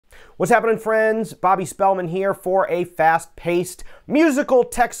What's happening, friends? Bobby Spellman here for a fast-paced musical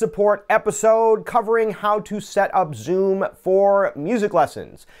tech support episode covering how to set up Zoom for music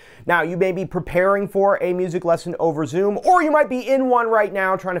lessons. Now, you may be preparing for a music lesson over Zoom, or you might be in one right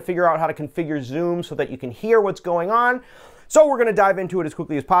now trying to figure out how to configure Zoom so that you can hear what's going on. So we're going to dive into it as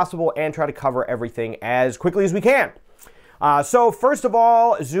quickly as possible and try to cover everything as quickly as we can. So first of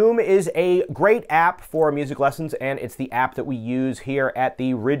all, Zoom is a great app for music lessons, and it's the app that we use here at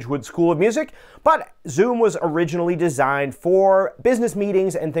the Ridgewood School of Music. But Zoom was originally designed for business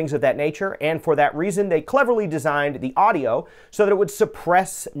meetings and things of that nature, and for that reason, they cleverly designed the audio so that it would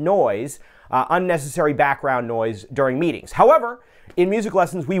suppress noise, unnecessary background noise during meetings. However, in music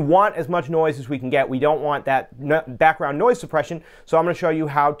lessons, we want as much noise as we can get. We don't want that background noise suppression, so I'm going to show you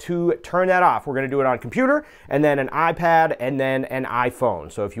how to turn that off. We're going to do it on a computer, and then an iPad, and then an iPhone.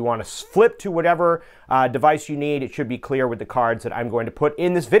 So if you want to flip to whatever device you need, it should be clear with the cards that I'm going to put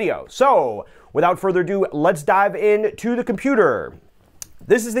in this video. So without further ado, let's dive into the computer.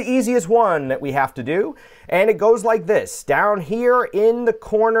 This is the easiest one that we have to do, and it goes like this. Down here in the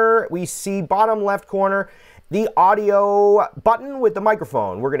corner, we see bottom left corner, the audio button with the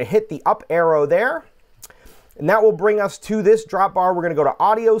microphone. We're going to hit the up arrow there, and that will bring us to this drop bar. We're going to go to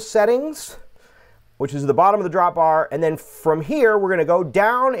audio settings, which is the bottom of the drop bar, and then from here we're going to go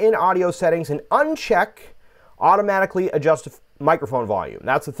down in audio settings and uncheck automatically adjust microphone volume.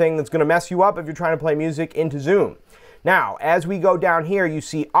 That's the thing that's going to mess you up if you're trying to play music into Zoom. Now, as we go down here, you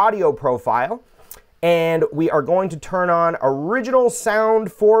see audio profile, and we are going to turn on original sound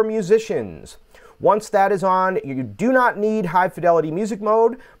for musicians. Once that is on, you do not need high fidelity music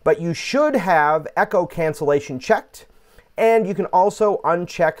mode, but you should have echo cancellation checked, and you can also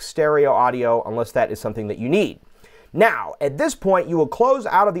uncheck stereo audio unless that is something that you need. Now, at this point, you will close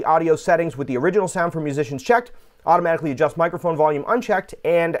out of the audio settings with the original sound for musicians checked, automatically adjust microphone volume unchecked,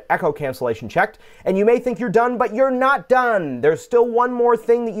 and echo cancellation checked. And you may think you're done, but you're not done. There's still one more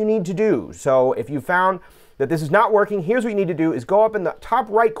thing that you need to do. So if you found that this is not working, here's what you need to do is go up in the top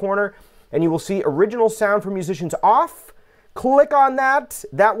right corner, and you will see original sound for musicians off. Click on that.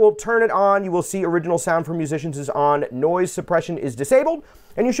 That will turn it on. You will see original sound for musicians is on. Noise suppression is disabled.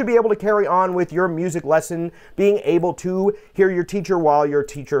 And you should be able to carry on with your music lesson, being able to hear your teacher while your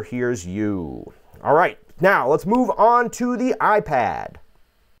teacher hears you. All right, now let's move on to the iPad.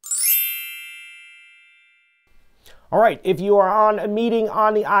 All right, if you are on a meeting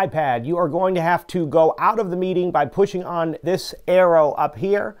on the iPad, you are going to have to go out of the meeting by pushing on this arrow up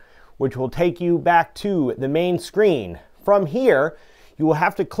here, which will take you back to the main screen. From here, you will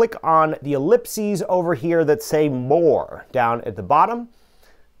have to click on the ellipses over here that say More down at the bottom.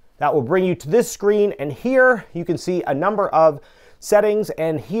 That will bring you to this screen, and here you can see a number of settings,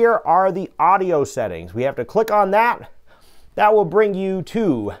 and here are the audio settings. We have to click on that. That will bring you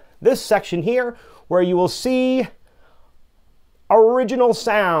to this section here where you will see original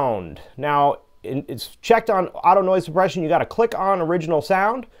sound. Now, it's checked on auto noise suppression. You got to click on original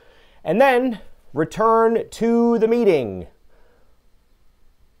sound, and then return to the meeting.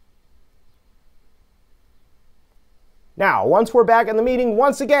 Now, once we're back in the meeting,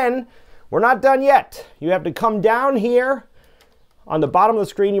 once again, we're not done yet. You have to come down here on the bottom of the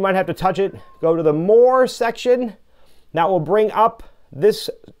screen. You might have to touch it. Go to the More section. That will bring up this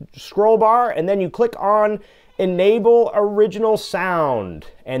scroll bar, and then you click on Enable Original Sound.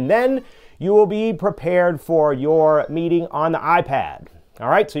 And then you will be prepared for your meeting on the iPad. All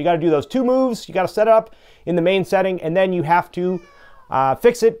right, so you got to do those two moves. You got to set it up in the main setting, and then you have to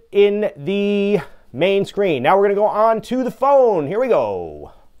fix it in the main screen. Now we're going to go on to the phone. Here we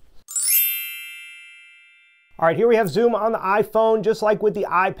go. All right, here we have Zoom on the iPhone. Just like with the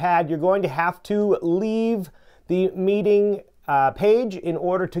iPad, you're going to have to leave the meeting page in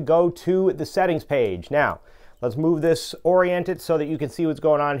order to go to the settings page. Now, let's move this oriented so that you can see what's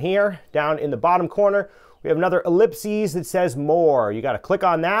going on here. Down in the bottom corner, we have another ellipses that says More. You got to click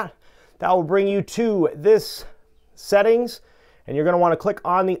on that. That will bring you to this settings, and you're going to want to click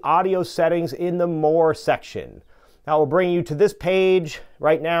on the audio settings in the More section. That will bring you to this page.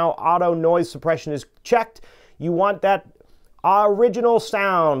 Right now, auto noise suppression is checked. You want that original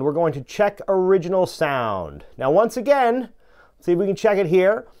sound. We're going to check original sound. Now, once again, see if we can check it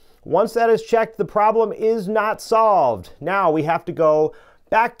here. Once that is checked, the problem is not solved. Now we have to go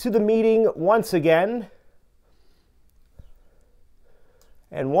back to the meeting once again.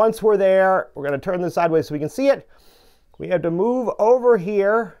 And once we're there, we're going to turn this sideways so we can see it. We have to move over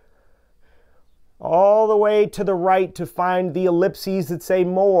here all the way to the right to find the ellipses that say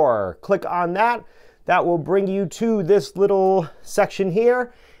More. Click on that. That will bring you to this little section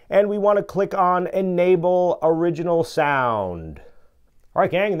here. And we want to click on Enable Original Sound. All right,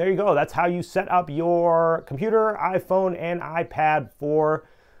 gang, and there you go. That's how you set up your computer, iPhone, and iPad for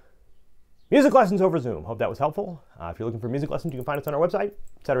music lessons over Zoom. Hope that was helpful. If you're looking for music lessons, you can find us on our website,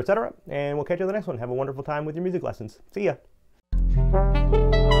 etc., etc. And we'll catch you on the next one. Have a wonderful time with your music lessons. See ya.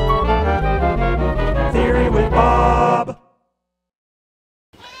 Theory with Bob.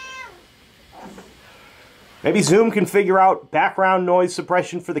 Maybe Zoom can figure out background noise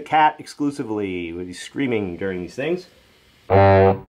suppression for the cat exclusively when he's screaming during these things.